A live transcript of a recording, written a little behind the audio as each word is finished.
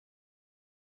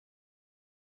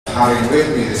Having with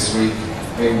me this week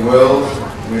a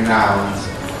world-renowned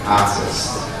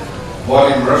artist.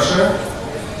 Born in Russia,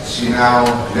 she now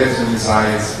lives and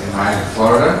resides in Miami,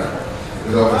 Florida,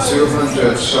 with over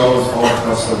 200 shows all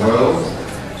across the world,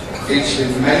 featured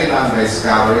in many land-based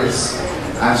galleries,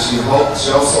 and she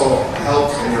also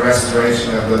helped in the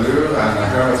restoration of the Louvre and the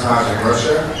Hermitage in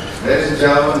Russia. Ladies and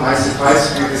gentlemen, my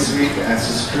surprise for you this week, and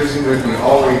she's cruising with me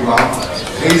all week long.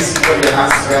 Please put your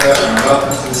hands together and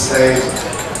welcome to the stage,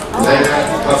 Lena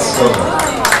Sotskova.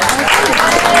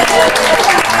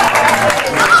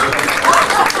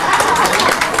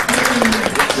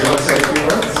 Do you want to say a few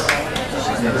words?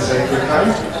 You want to say a quick hi?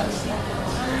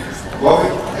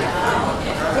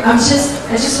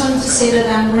 I just wanted to say that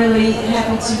I'm really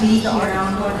happy to be here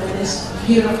on board of this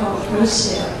beautiful cruise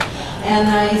ship. And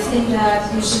I think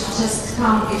that you should just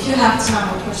come if you have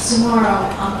time, because tomorrow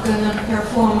I'm gonna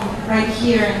perform right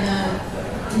here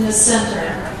in the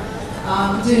center,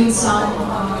 doing some,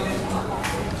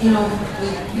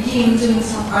 doing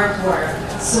some artwork.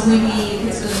 So maybe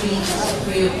it's gonna be interesting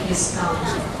for you. Please come.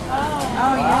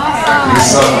 Thank you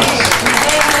so much.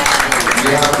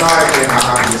 You have no idea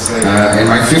how happy to say. In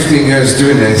my 15 years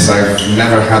doing this, I've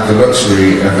never had the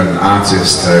luxury of an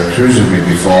artist cruise with me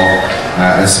before,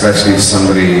 especially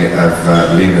somebody of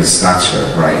Lena's stature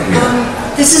right here.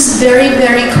 This is very,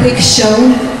 very quick show.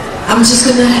 I'm just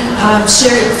going to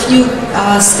share a few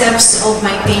steps of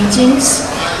my paintings.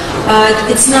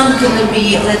 It's not going to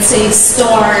be, let's say,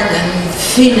 start and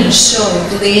finish show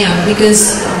to the end,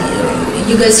 because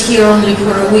you guys here only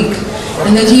for a week.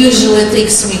 And it usually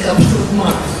takes me a couple of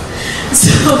months.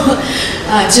 So,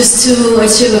 just to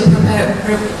achieve a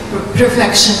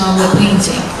perfection of the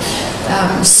painting.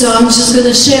 So I'm just going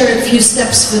to share a few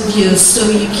steps with you so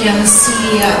you can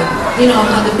see,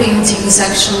 how the painting is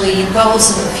actually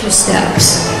evolves in a few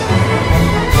steps.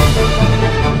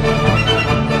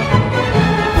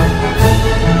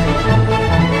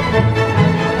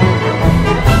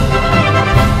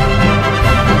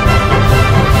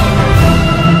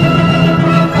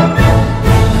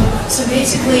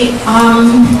 Basically,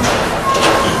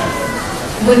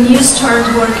 when you start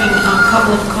working on a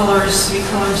couple of colors, 3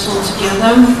 colors all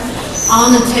together,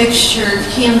 on a textured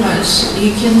canvas,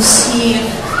 you can see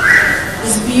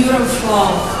this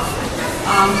beautiful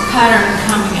pattern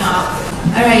coming up.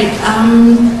 Alright,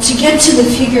 to get to the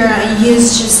figure, I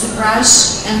use just a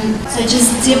brush, and I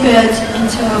just dip it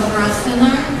into a brow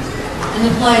thinner and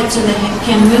apply it to the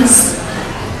canvas,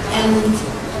 and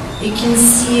you can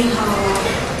see how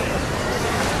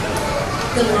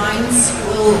the lines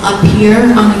will appear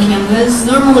on the canvas.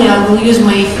 Normally I will use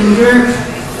my finger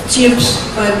tips,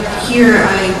 but here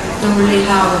I don't really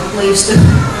have a place to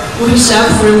wash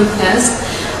up really fast,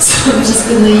 so I'm just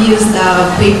going to use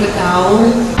the paper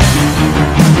towel.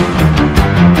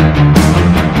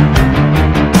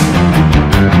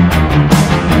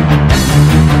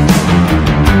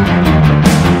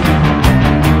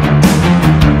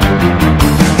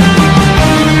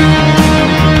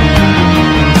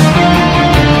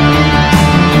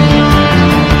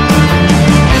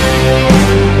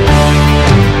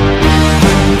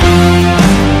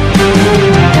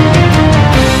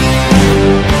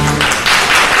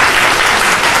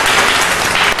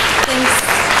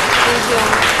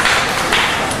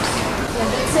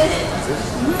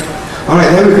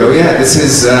 Alright, there we go, yeah, this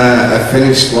is a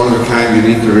finished, one-of-a-kind,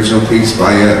 unique, original piece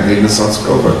by Lena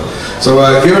Sotskova. So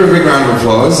give her a big round of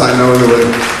applause. I know that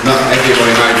not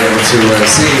everybody might be able to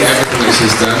see everything that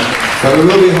she's done, but we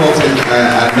will be holding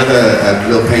another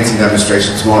little painting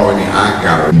demonstration tomorrow in the art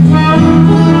gallery.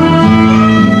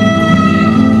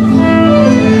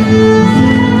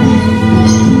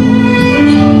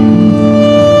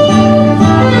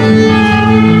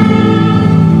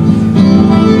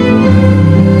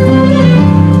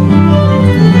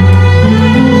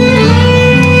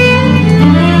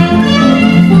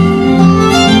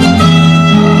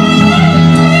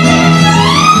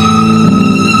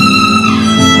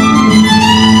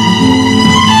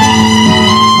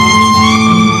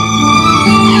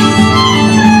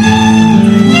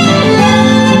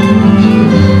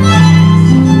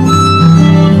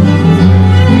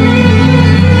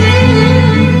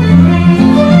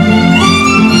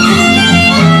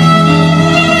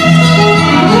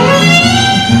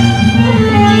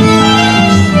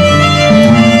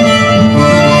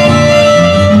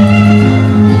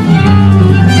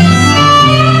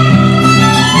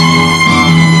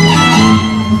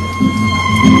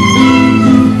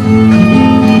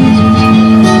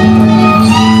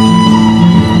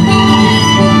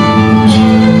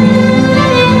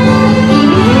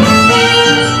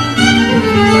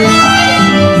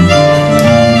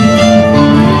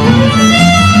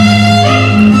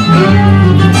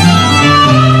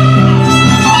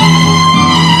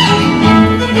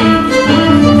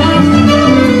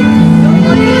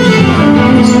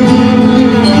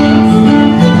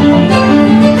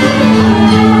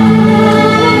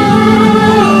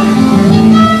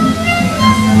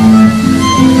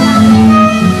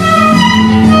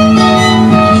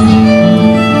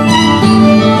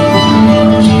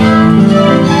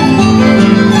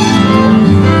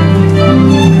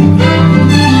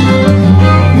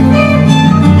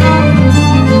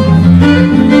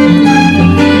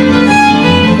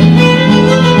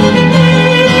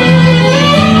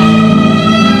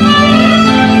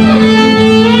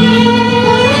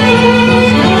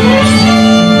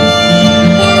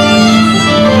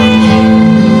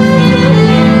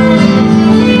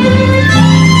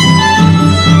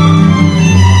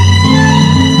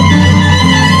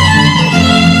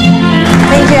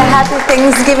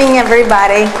 evening,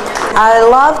 everybody. I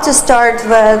love to start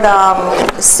with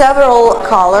several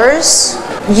colors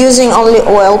using only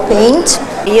oil paint.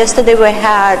 Yesterday we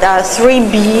had 3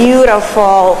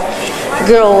 beautiful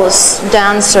girls,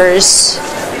 dancers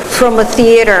from a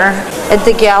theater at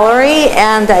the gallery,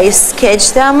 and I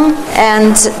sketched them,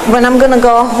 and when I'm gonna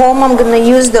go home I'm gonna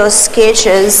use those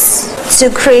sketches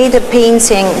to create a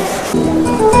painting.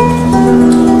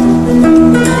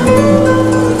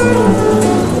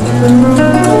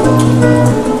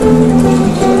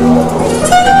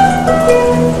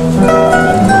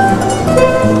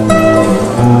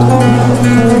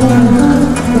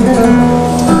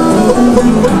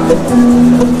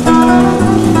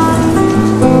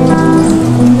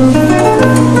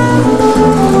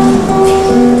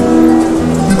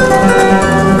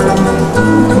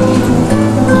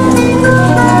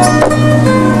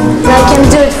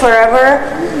 Forever.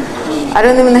 I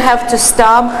don't even have to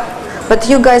stop, but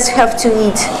you guys have to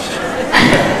eat.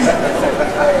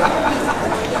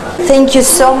 Thank you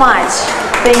so much.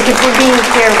 Thank you for being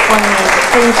here for me.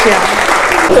 Thank you.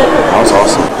 That was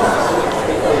awesome.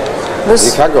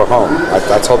 You can't go home.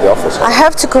 I told the office. I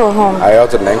have to go home. I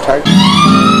ordered a name tag.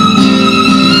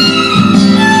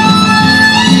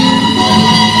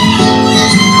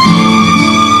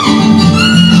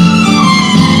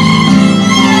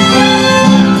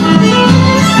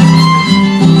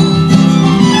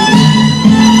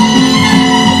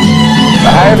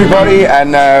 Hi everybody,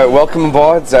 and welcome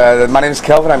aboard. My name is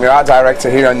Kelvin. I'm your art director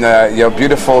here on your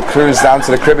beautiful cruise down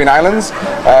to the Caribbean islands.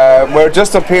 We're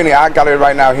just up here in the art gallery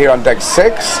right now here on deck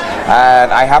 6,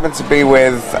 and I happen to be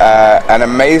with an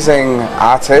amazing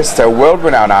artist, a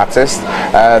world-renowned artist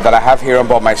that I have here on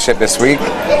board my ship this week,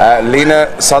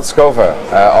 Lena Sotskova,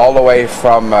 all the way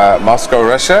from Moscow,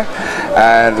 Russia.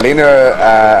 And Lena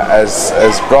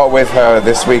has brought with her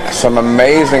this week some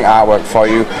amazing artwork for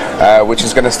you, which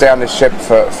is going to stay on the ship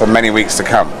for many weeks to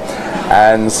come.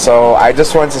 And so I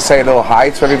just wanted to say a little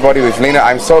hi to everybody with Lena.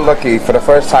 I'm so lucky for the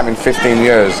first time in 15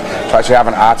 years to actually have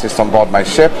an artist on board my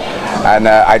ship, and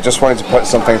I just wanted to put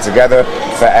something together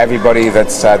for everybody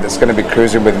that's going to be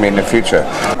cruising with me in the future.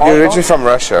 You're originally from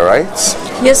Russia, right?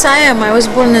 Yes, I am. I was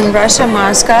born in Russia,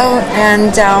 Moscow,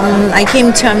 and I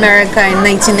came to America in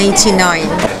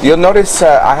 1989. You'll notice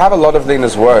I have a lot of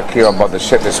Lena's work here on board the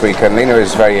ship this week, and Lena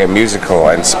is very musical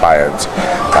inspired,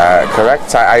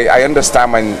 correct? I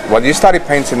understand when you started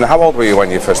painting. How old were you when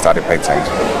you first started painting?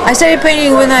 I started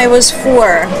painting when I was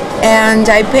 4, and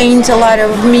I paint a lot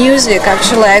of music.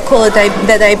 Actually, I call it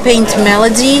that I paint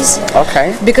melodies.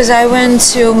 Okay. Because I went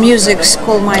to music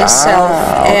school myself,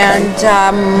 okay. And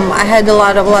I had a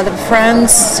lot of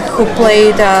friends who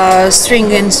played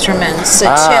string instruments,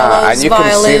 cellos, and you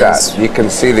violins. can see that. You can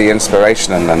see the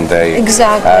inspiration and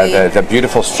the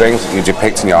beautiful strings that you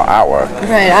depict in your artwork.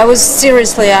 Right. I was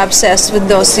seriously obsessed with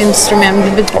those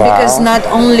instruments because not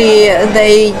only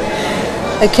they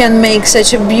can make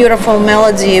such a beautiful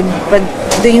melody, but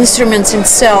the instruments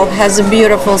itself has a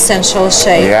beautiful sensual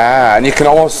shape. Yeah, and you can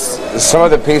almost, some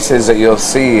of the pieces that you'll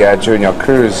see during your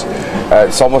cruise,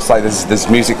 it's almost like there's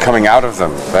music coming out of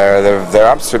them. They're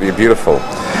absolutely beautiful.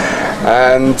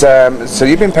 And so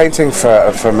you've been painting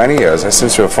for many years,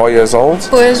 since you were 4 years old?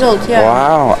 4 years old, yeah.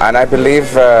 Wow, and I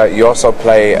believe you also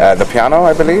play the piano,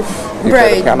 I believe? You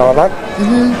play the piano a lot?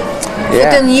 Mm-hmm. Yeah.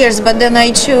 For 10 years, but then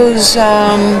I chose,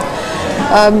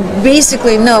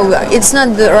 basically, no, it's not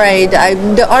right.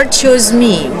 The art chose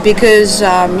me, because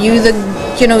you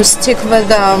either, stick with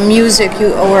music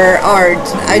or art.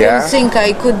 I don't think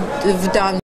I could have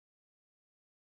done